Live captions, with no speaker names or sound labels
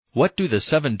What do the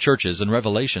seven churches in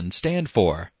Revelation stand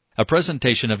for? A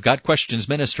presentation of Got Questions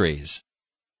Ministries.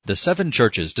 The seven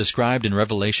churches described in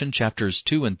Revelation chapters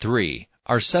 2 and 3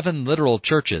 are seven literal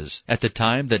churches at the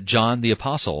time that John the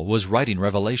Apostle was writing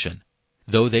Revelation.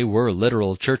 Though they were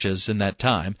literal churches in that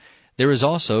time, there is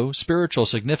also spiritual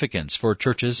significance for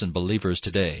churches and believers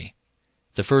today.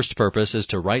 The first purpose is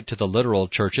to write to the literal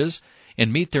churches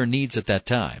and meet their needs at that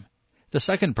time. The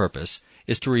second purpose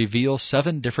is to reveal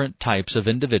seven different types of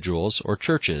individuals or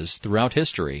churches throughout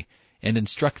history and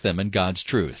instruct them in God's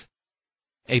truth.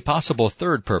 A possible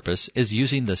third purpose is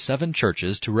using the seven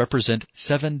churches to represent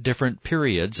seven different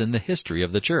periods in the history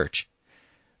of the church.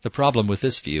 The problem with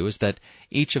this view is that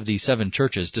each of these seven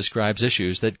churches describes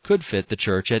issues that could fit the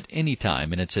church at any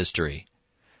time in its history.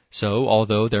 So,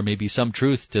 although there may be some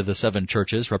truth to the seven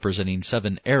churches representing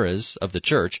seven eras of the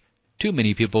church, too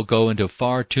many people go into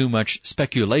far too much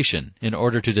speculation in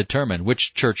order to determine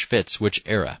which church fits which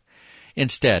era.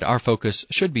 Instead, our focus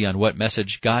should be on what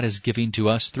message God is giving to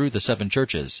us through the seven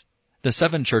churches. The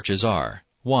seven churches are: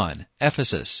 1.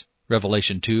 Ephesus,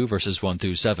 Revelation 2 verses 1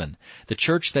 through 7, the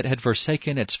church that had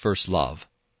forsaken its first love.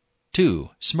 2.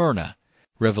 Smyrna,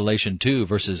 Revelation 2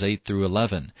 verses 8 through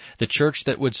 11, the church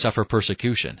that would suffer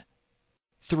persecution.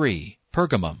 3.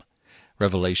 Pergamum,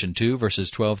 Revelation 2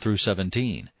 verses 12 through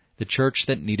 17, the church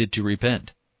that needed to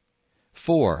repent.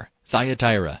 4.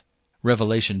 Thyatira,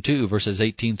 Revelation 2 verses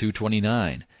 18 through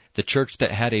 29, the church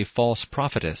that had a false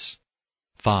prophetess.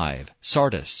 5.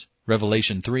 Sardis,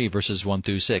 Revelation 3 verses 1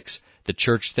 through 6, the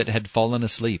church that had fallen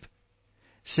asleep.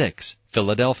 6.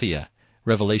 Philadelphia,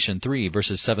 Revelation 3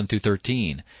 verses 7 through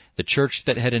 13, the church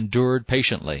that had endured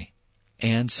patiently.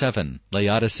 And 7.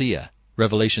 Laodicea,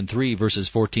 Revelation 3 verses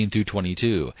 14 through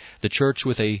 22, the church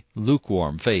with a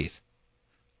lukewarm faith.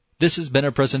 This has been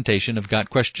a presentation of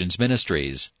Got Questions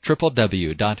Ministries,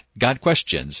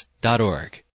 www.gotquestions.org.